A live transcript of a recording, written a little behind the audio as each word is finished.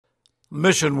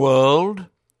Mission World.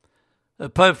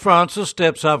 Pope Francis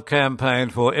steps up campaign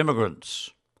for immigrants.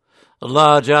 A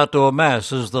large outdoor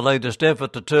mass is the latest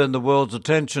effort to turn the world's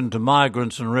attention to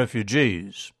migrants and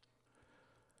refugees.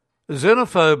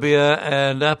 Xenophobia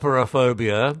and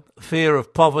aporaphobia, fear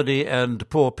of poverty and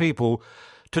poor people,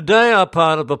 today are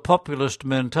part of a populist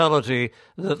mentality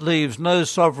that leaves no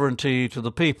sovereignty to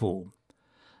the people.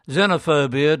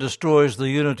 Xenophobia destroys the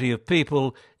unity of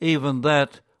people, even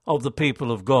that of the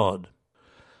people of God.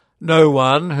 No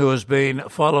one who has been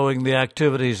following the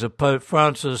activities of Pope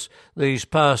Francis these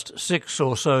past 6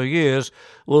 or so years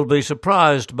will be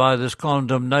surprised by this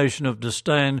condemnation of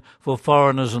disdain for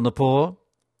foreigners and the poor.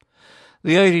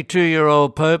 The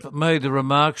 82-year-old Pope made the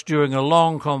remarks during a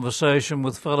long conversation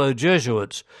with fellow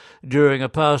Jesuits during a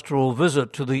pastoral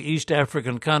visit to the East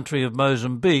African country of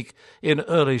Mozambique in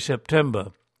early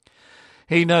September.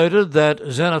 He noted that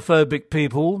xenophobic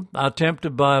people are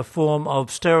tempted by a form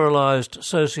of sterilized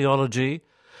sociology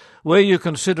where you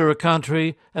consider a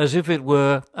country as if it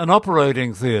were an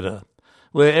operating theatre,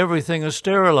 where everything is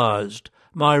sterilized,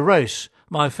 my race,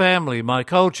 my family, my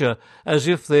culture, as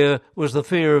if there was the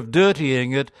fear of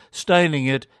dirtying it, staining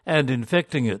it, and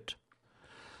infecting it.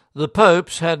 The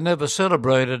popes had never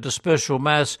celebrated a special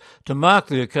Mass to mark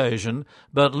the occasion,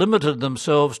 but limited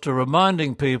themselves to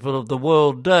reminding people of the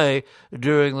World Day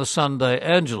during the Sunday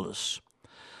Angelus.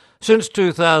 Since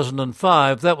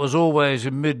 2005, that was always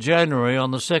in mid-January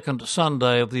on the second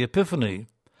Sunday of the Epiphany.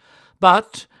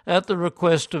 But, at the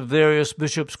request of various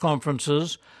bishops'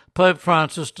 conferences, Pope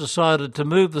Francis decided to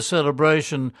move the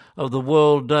celebration of the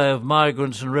World Day of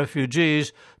Migrants and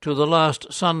Refugees to the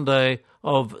last Sunday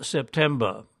of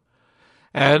September.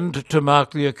 And, to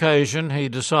mark the occasion, he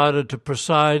decided to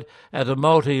preside at a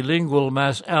multilingual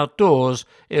Mass outdoors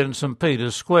in St.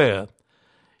 Peter's Square.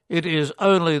 It is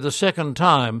only the second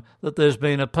time that there's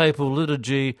been a papal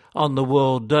liturgy on the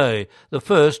World Day. The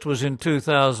first was in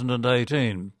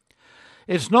 2018.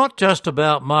 It's not just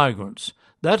about migrants.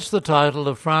 That's the title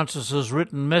of Francis's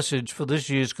written message for this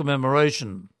year's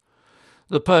commemoration.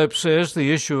 The Pope says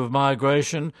the issue of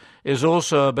migration is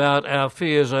also about our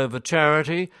fears over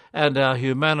charity and our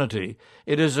humanity.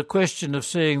 It is a question of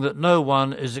seeing that no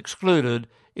one is excluded.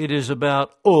 It is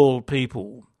about all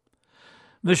people.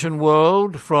 Mission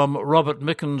World from Robert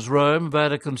Mickens, Rome,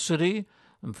 Vatican City,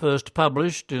 and first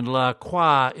published in La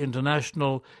Croix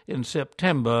International in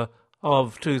September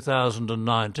of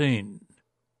 2019.